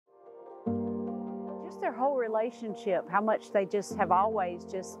their whole relationship, how much they just have always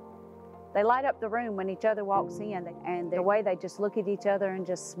they light up the room when each other walks in, and the way they just look at each other and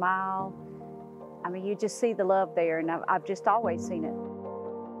just smile. I mean, you just see the love there, and I've just always seen it.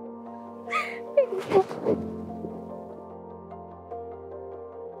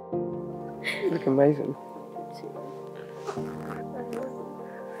 You look amazing.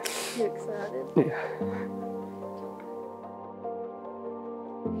 You excited? Yeah.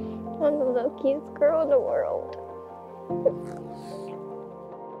 I'm the luckiest girl in the world.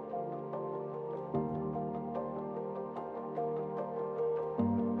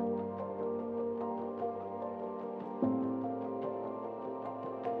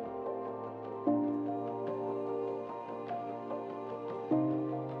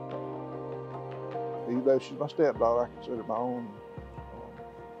 Even though she's my stepdaughter, I consider my own.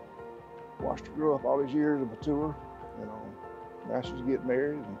 Watched her grow up all these years and mature. You know, now she's getting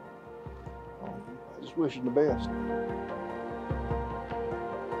married, and I just wish her the best.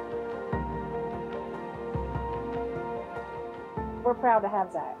 We're proud to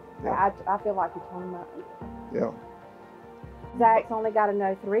have Zach. Yeah. I feel like you told him up. Yeah. Zach's only got to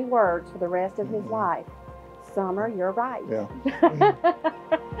know 3 words for the rest of his life. Summer, you're right. Yeah.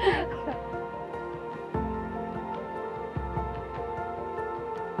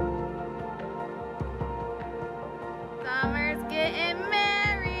 Summer's getting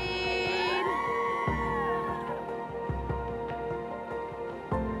married.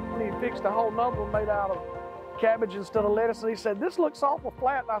 He fixed a whole nother one made out of cabbage instead of lettuce, and he said, "This looks awful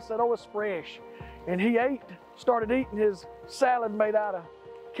flat." And I said, "Oh, it's fresh." And he started eating his salad made out of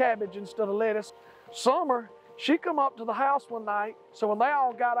cabbage instead of lettuce. Summer, she come up to the house one night, so when they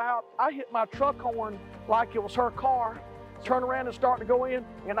all got out, I hit my truck horn like it was her car, turn around and start to go in,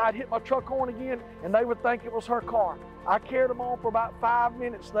 and I'd hit my truck horn again, and they would think it was her car. I carried them on for about 5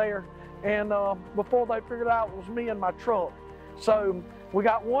 minutes there, and before they figured out it was me and my truck. So we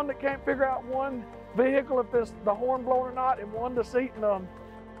got one that can't figure out one vehicle if it's the horn blowing or not, and one that's eating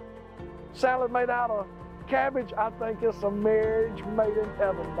salad made out of cabbage. I think it's a marriage made in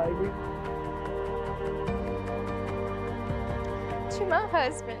heaven, baby. To my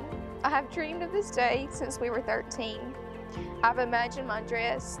husband, I have dreamed of this day since we were 13. I've imagined my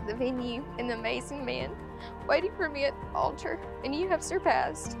dress, the venue, and the amazing man waiting for me at the altar, and you have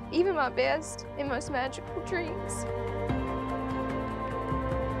surpassed even my best and most magical dreams.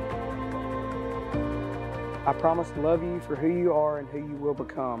 I promise to love you for who you are and who you will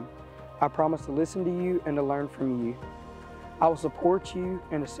become. I promise to listen to you and to learn from you. I will support you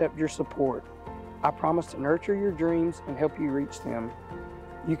and accept your support. I promise to nurture your dreams and help you reach them.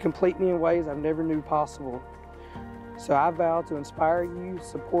 You complete me in ways I never knew possible. So I vow to inspire you,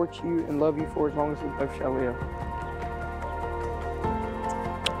 support you, and love you for as long as we both shall live.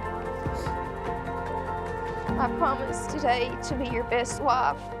 I promise today to be your best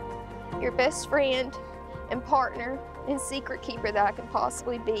wife, your best friend, and partner, and secret keeper that I can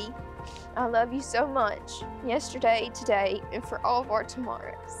possibly be. I love you so much, yesterday, today, and for all of our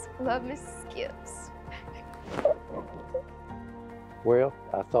tomorrows. Love, Mrs. Gibbs. Well,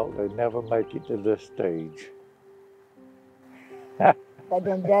 I thought they'd never make it to this stage. They've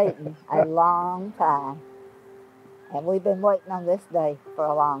been dating a long time, and we've been waiting on this day for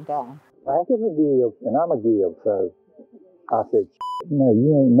a long time. Back in the Gibbs, and I'm a Gibbs, so I said, "No,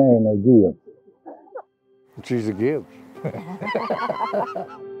 you ain't marrying no Gibbs." She's a Gibbs. I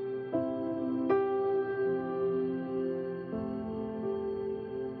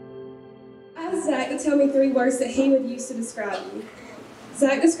asked Zach to tell me 3 words that he would use to describe you.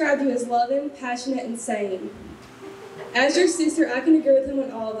 Zach described you as loving, passionate, and sane. As your sister, I can agree with him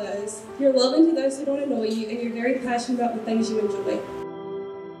on all of those. You're loving to those who don't annoy you, and you're very passionate about the things you enjoy.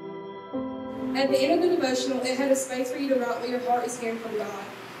 At the end of the devotional, it had a space for you to write what your heart is hearing from God.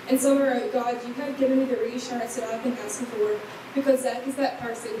 And so I wrote, "God, you have given me the reassurance that I've been asking for, because Zach is that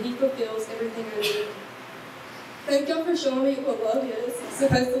person. He fulfills everything I need." Thank y'all for showing me what love is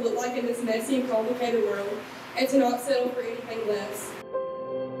supposed to look like in this messy and complicated world, and to not settle for anything less.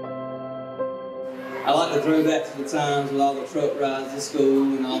 I like to throw back to the times with all the truck rides to school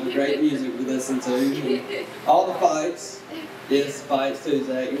and all the great music we listened to, and all the fights. Yes, fights too,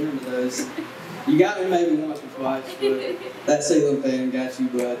 Zach. You remember those? You got me maybe once or twice, but that ceiling fan got you,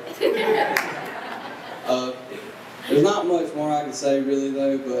 bud. There's not much more I can say really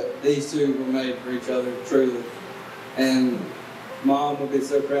though, but these two were made for each other, truly. And Mom will be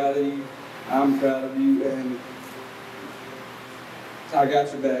so proud of you. I'm proud of you, and I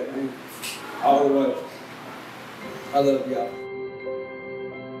got your back, man. All the way. I love y'all.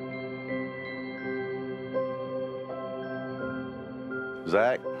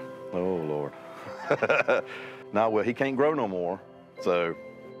 Zach, oh Lord. No, well, he can't grow no more. So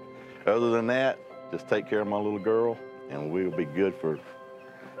other than that, just take care of my little girl and we'll be good for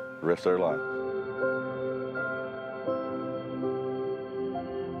the rest of our life.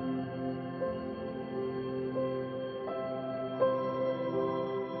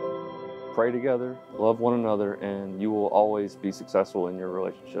 Pray together, love one another, and you will always be successful in your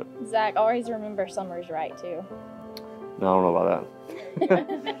relationship. Zach, always remember Summer's right, too. No, I don't know about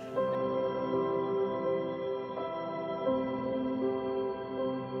that.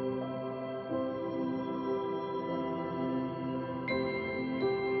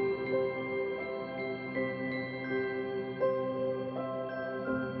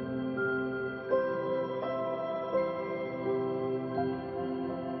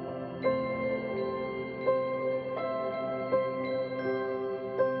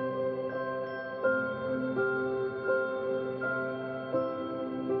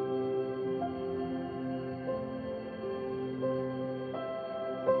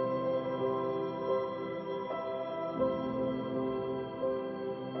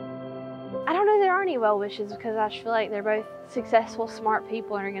 I don't know there are any well wishes because I just feel like they're both successful, smart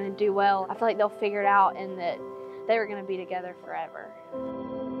people and are going to do well. I feel like they'll figure it out and that they were going to be together forever.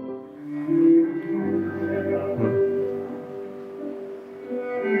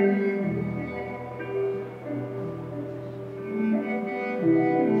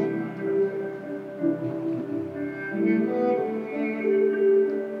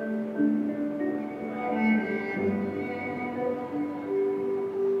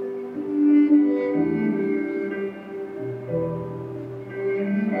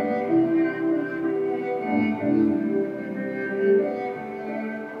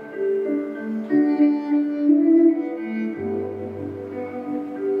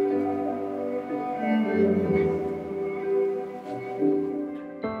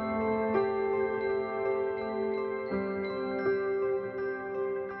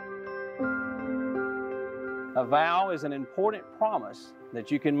 A vow is an important promise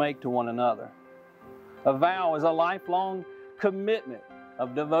that you can make to one another. A vow is a lifelong commitment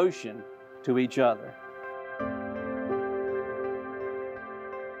of devotion to each other.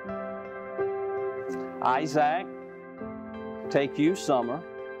 I, Zach, take you, Summer,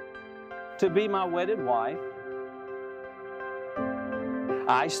 to be my wedded wife.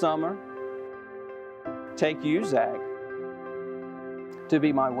 I, Summer, take you, Zach, to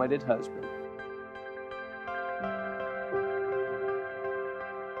be my wedded husband.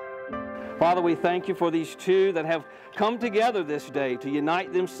 Father, we thank you for these two that have come together this day to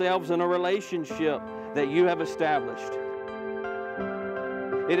unite themselves in a relationship that you have established.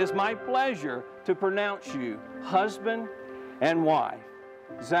 It is my pleasure to pronounce you husband and wife.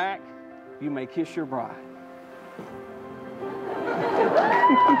 Zach, you may kiss your bride.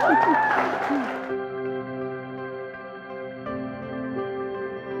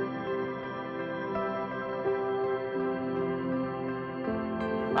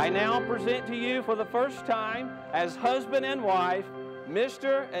 I now present to you for the first time as husband and wife,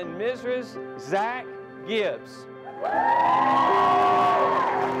 Mr. and Mrs. Zach Gibbs.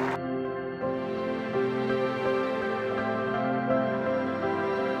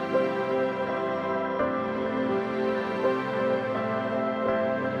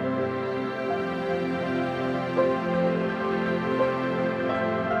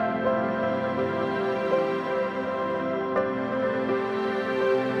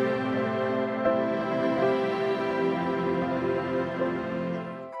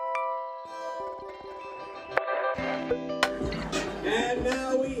 And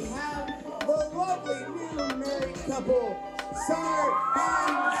now we have the lovely new married couple, Summer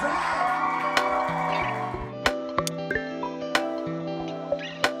and Zach.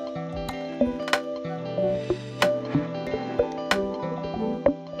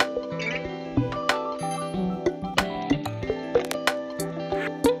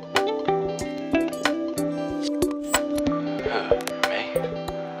 Me?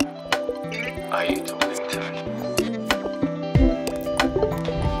 Are you talking to me?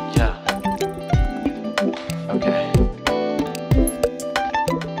 Okay.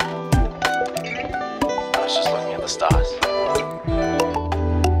 I was just looking at the stars.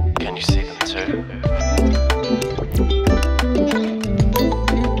 Can you see them too?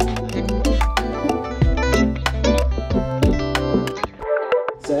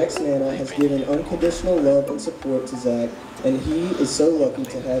 Zach's Nana has given unconditional love and support to Zach, and he is so lucky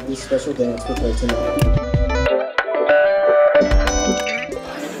to have this special dance with her tonight.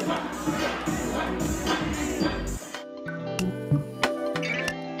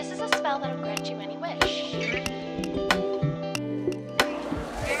 This is a spell that'll grant you any wish.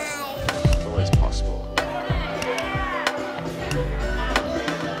 It's always possible.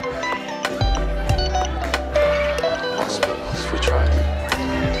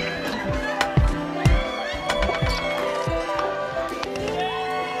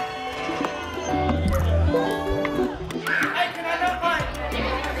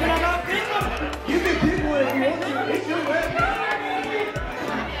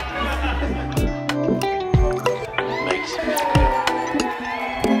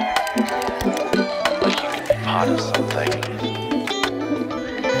 hottest.